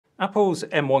Apple's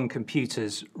M1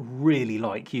 computers really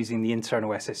like using the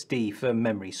internal SSD for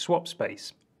memory swap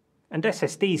space. And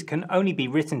SSDs can only be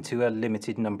written to a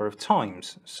limited number of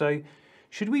times, so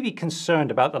should we be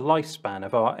concerned about the lifespan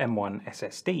of our M1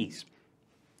 SSDs?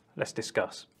 Let's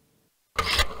discuss.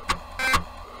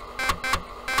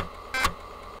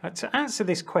 To answer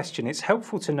this question, it's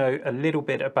helpful to know a little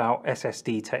bit about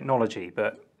SSD technology,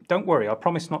 but don't worry, I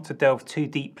promise not to delve too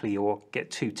deeply or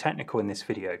get too technical in this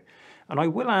video, and I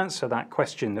will answer that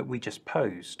question that we just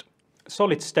posed.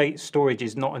 Solid-state storage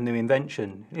is not a new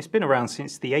invention. It's been around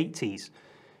since the 80s.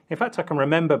 In fact, I can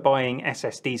remember buying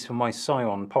SSDs for my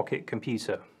Scion pocket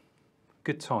computer.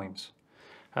 Good times.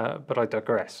 But I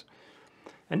digress.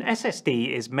 An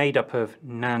SSD is made up of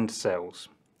NAND cells.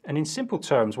 And in simple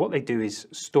terms, what they do is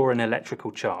store an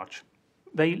electrical charge.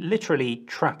 They literally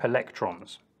trap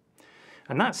electrons.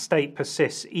 And that state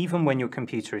persists even when your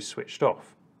computer is switched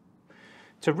off.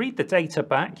 To read the data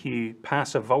back, you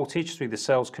pass a voltage through the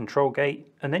cell's control gate,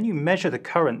 and then you measure the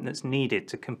current that's needed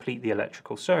to complete the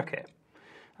electrical circuit.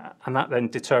 And that then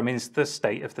determines the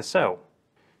state of the cell.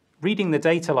 Reading the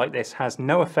data like this has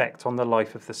no effect on the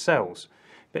life of the cells,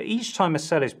 but each time a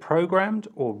cell is programmed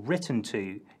or written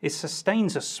to, it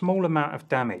sustains a small amount of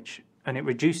damage, and it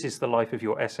reduces the life of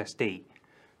your SSD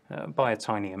by a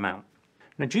tiny amount.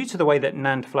 Now, due to the way that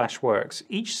NAND flash works,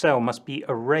 each cell must be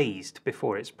erased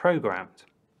before it's programmed.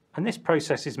 And this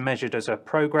process is measured as a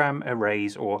program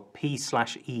erase or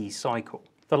P/E cycle.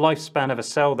 The lifespan of a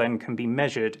cell then can be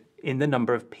measured in the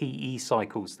number of PE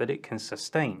cycles that it can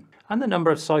sustain. And the number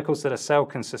of cycles that a cell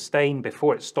can sustain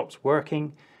before it stops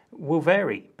working will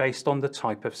vary based on the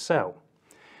type of cell.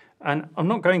 And I'm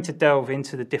not going to delve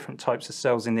into the different types of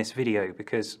cells in this video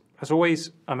because, as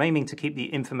always, I'm aiming to keep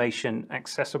the information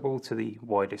accessible to the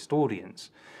widest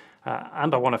audience.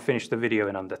 And I want to finish the video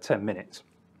in under 10 minutes.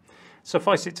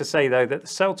 Suffice it to say, though, that the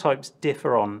cell types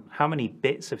differ on how many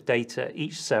bits of data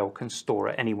each cell can store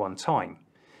at any one time.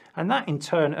 And that in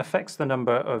turn affects the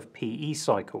number of PE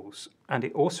cycles, and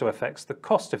it also affects the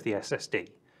cost of the SSD.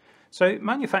 So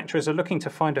manufacturers are looking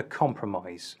to find a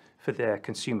compromise for their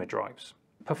consumer drives.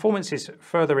 Performance is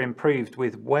further improved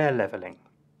with wear leveling.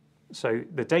 So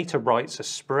the data writes are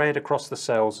spread across the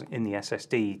cells in the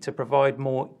SSD to provide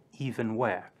more even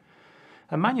wear.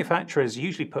 And manufacturers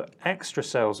usually put extra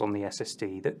cells on the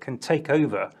SSD that can take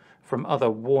over from other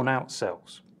worn-out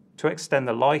cells to extend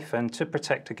the life and to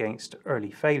protect against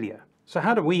early failure. So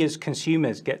how do we as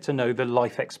consumers get to know the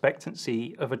life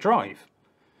expectancy of a drive?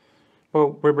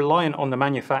 Well, we're reliant on the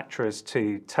manufacturers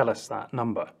to tell us that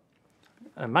number.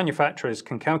 And manufacturers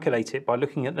can calculate it by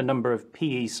looking at the number of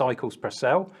PE cycles per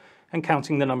cell and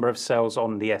counting the number of cells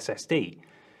on the SSD.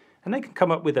 And they can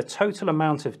come up with a total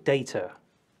amount of data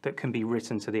that can be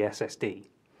written to the SSD.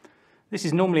 This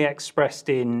is normally expressed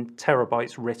in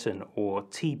terabytes written, or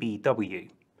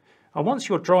TBW. And once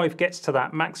your drive gets to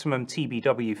that maximum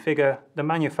TBW figure, the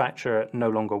manufacturer no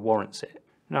longer warrants it.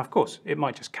 Now, of course, it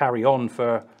might just carry on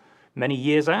for many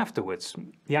years afterwards.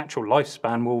 The actual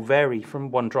lifespan will vary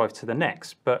from one drive to the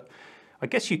next, but I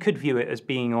guess you could view it as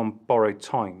being on borrowed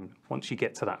time once you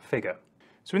get to that figure.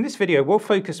 So in this video, we'll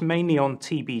focus mainly on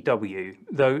TBW,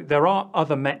 though there are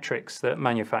other metrics that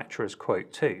manufacturers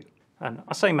quote too. And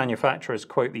I say manufacturers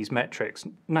quote these metrics.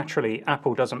 Naturally,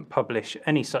 Apple doesn't publish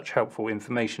any such helpful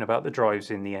information about the drives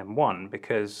in the M1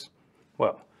 because,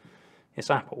 well,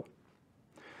 it's Apple.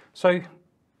 So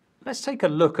let's take a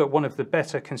look at one of the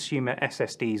better consumer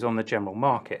SSDs on the general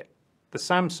market, the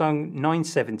Samsung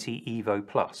 970 EVO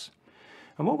Plus.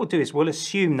 And what we'll do is we'll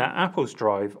assume that Apple's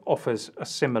drive offers a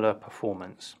similar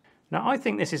performance. Now, I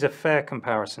think this is a fair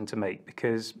comparison to make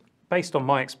because, based on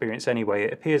my experience anyway,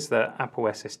 it appears that Apple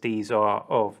SSDs are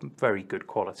of very good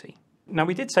quality. Now,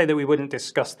 we did say that we wouldn't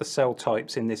discuss the cell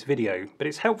types in this video, but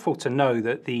it's helpful to know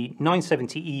that the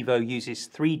 970 EVO uses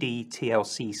 3D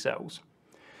TLC cells.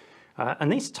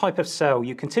 And this type of cell,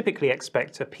 you can typically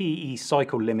expect a PE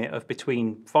cycle limit of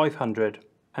between 500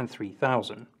 and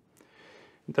 3000.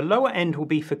 The lower end will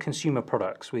be for consumer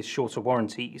products with shorter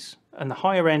warranties, and the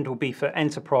higher end will be for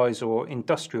enterprise or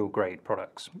industrial grade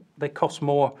products. They cost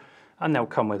more and they'll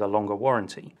come with a longer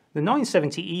warranty. The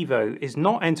 970 EVO is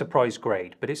not enterprise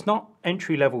grade, but it's not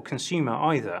entry-level consumer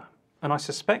either, and I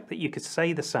suspect that you could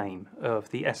say the same of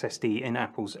the SSD in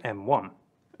Apple's M1.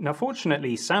 Now,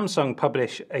 fortunately, Samsung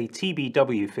publish a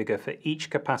TBW figure for each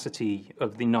capacity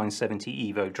of the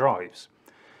 970 EVO drives.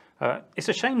 It's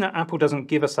a shame that Apple doesn't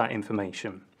give us that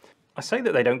information. I say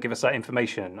that they don't give us that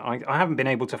information. I haven't been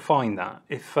able to find that.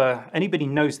 If anybody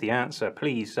knows the answer,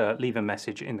 please leave a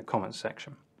message in the comments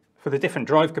section. For the different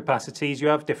drive capacities, you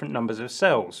have different numbers of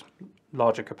cells.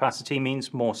 Larger capacity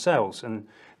means more cells, and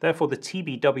Therefore, the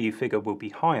TBW figure will be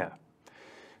higher.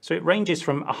 So it ranges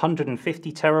from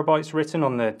 150 terabytes written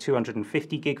on the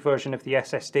 250 gig version of the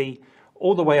SSD,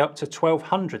 all the way up to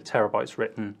 1200 terabytes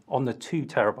written on the 2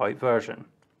 terabyte version.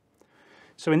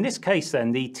 So in this case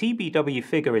then, the TBW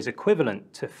figure is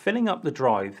equivalent to filling up the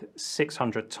drive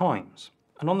 600 times.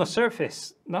 And on the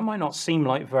surface, that might not seem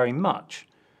like very much.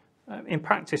 In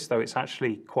practice though, it's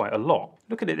actually quite a lot.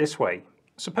 Look at it this way.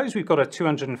 Suppose we've got a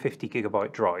 250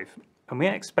 gigabyte drive and we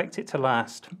expect it to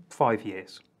last 5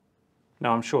 years.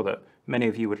 Now I'm sure that many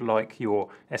of you would like your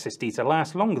SSD to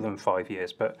last longer than 5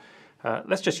 years, but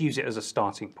let's just use it as a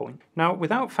starting point. Now,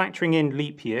 without factoring in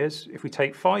leap years, if we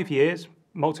take 5 years,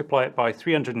 multiply it by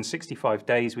 365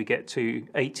 days, we get to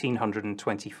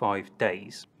 1825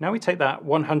 days. Now we take that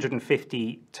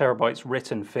 150 terabytes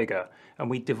written figure and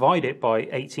we divide it by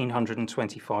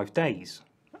 1825 days.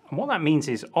 And what that means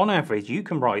is, on average, you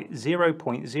can write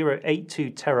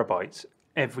 0.082 terabytes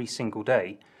every single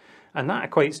day. And that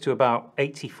equates to about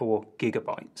 84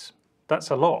 gigabytes. That's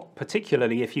a lot,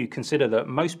 particularly if you consider that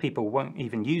most people won't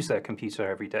even use their computer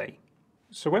every day.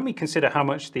 So when we consider how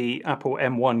much the Apple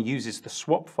M1 uses the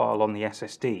swap file on the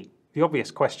SSD, the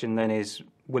obvious question then is,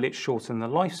 will it shorten the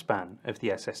lifespan of the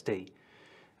SSD?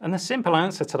 And the simple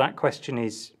answer to that question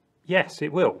is yes,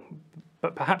 it will.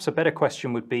 But perhaps a better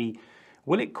question would be,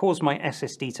 will it cause my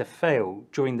SSD to fail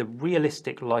during the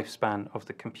realistic lifespan of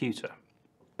the computer?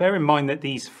 Bear in mind that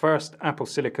these first Apple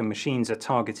Silicon machines are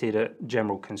targeted at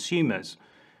general consumers.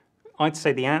 I'd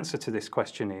say the answer to this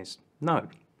question is no.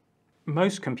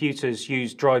 Most computers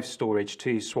use drive storage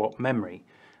to swap memory,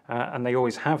 and they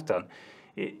always have done.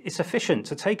 It's efficient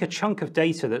to take a chunk of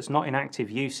data that's not in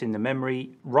active use in the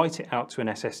memory, write it out to an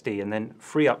SSD, and then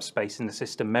free up space in the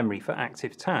system memory for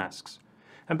active tasks.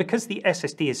 And because the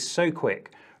SSD is so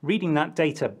quick, reading that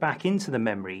data back into the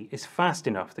memory is fast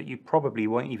enough that you probably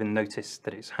won't even notice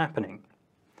that it's happening.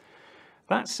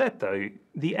 That said though,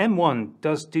 the M1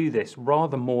 does do this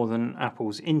rather more than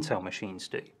Apple's Intel machines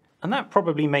do. And that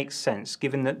probably makes sense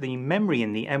given that the memory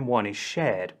in the M1 is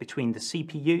shared between the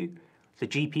CPU, the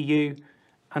GPU,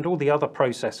 and all the other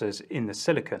processors in the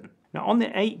silicon. Now on the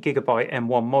 8GB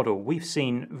M1 model, we've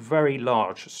seen very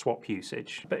large swap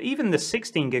usage, but even the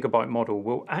 16GB model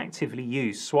will actively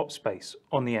use swap space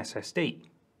on the SSD.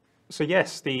 So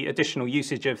yes, the additional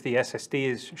usage of the SSD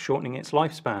is shortening its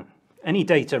lifespan. Any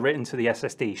data written to the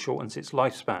SSD shortens its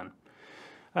lifespan.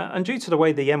 And due to the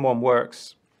way the M1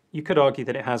 works, you could argue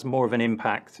that it has more of an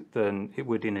impact than it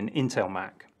would in an Intel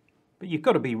Mac. But you've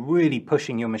got to be really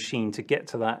pushing your machine to get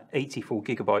to that 84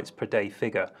 gigabytes per day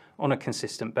figure on a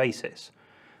consistent basis.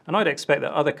 And I'd expect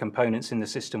that other components in the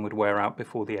system would wear out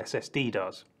before the SSD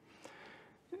does.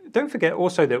 Don't forget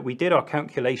also that we did our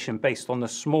calculation based on the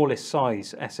smallest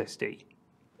size SSD.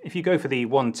 If you go for the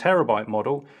 1 terabyte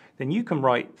model, then you can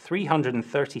write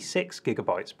 336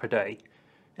 gigabytes per day,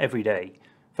 every day,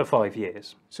 for 5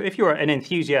 years. So if you're an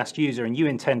enthusiast user and you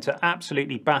intend to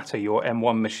absolutely batter your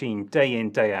M1 machine day in,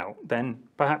 day out, then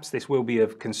perhaps this will be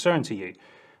of concern to you.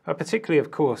 Particularly, of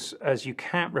course, as you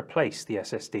can't replace the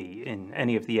SSD in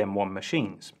any of the M1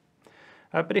 machines.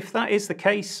 But if that is the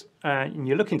case, and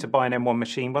you're looking to buy an M1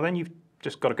 machine, well then you've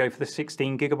just got to go for the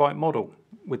 16 gigabyte model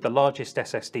with the largest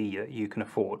SSD that you can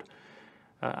afford.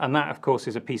 And that, of course,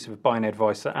 is a piece of buying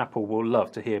advice that Apple will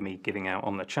love to hear me giving out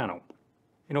on the channel.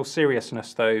 In all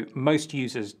seriousness though, most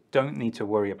users don't need to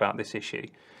worry about this issue,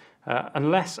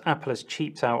 unless Apple has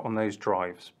cheaped out on those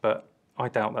drives, but I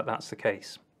doubt that that's the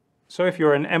case. So if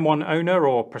you're an M1 owner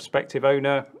or prospective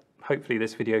owner, hopefully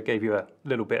this video gave you a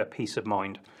little bit of peace of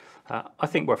mind. I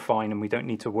think we're fine and we don't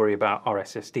need to worry about our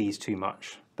SSDs too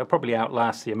much. They'll probably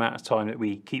outlast the amount of time that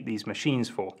we keep these machines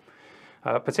for,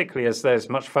 particularly as there's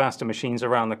much faster machines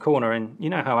around the corner, and you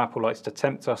know how Apple likes to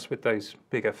tempt us with those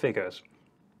bigger figures.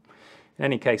 In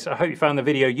any case, I hope you found the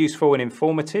video useful and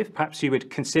informative. Perhaps you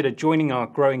would consider joining our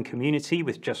growing community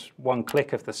with just one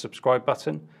click of the subscribe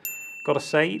button. Got to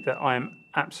say that I am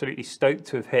absolutely stoked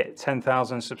to have hit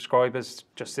 10,000 subscribers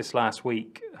just this last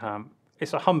week.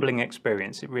 It's a humbling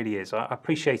experience, it really is. I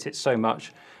appreciate it so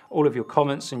much. All of your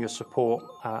comments and your support,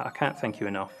 I can't thank you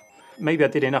enough. Maybe I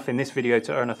did enough in this video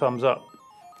to earn a thumbs up,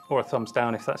 or a thumbs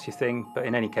down if that's your thing, but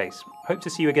in any case, hope to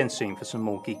see you again soon for some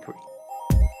more geekery.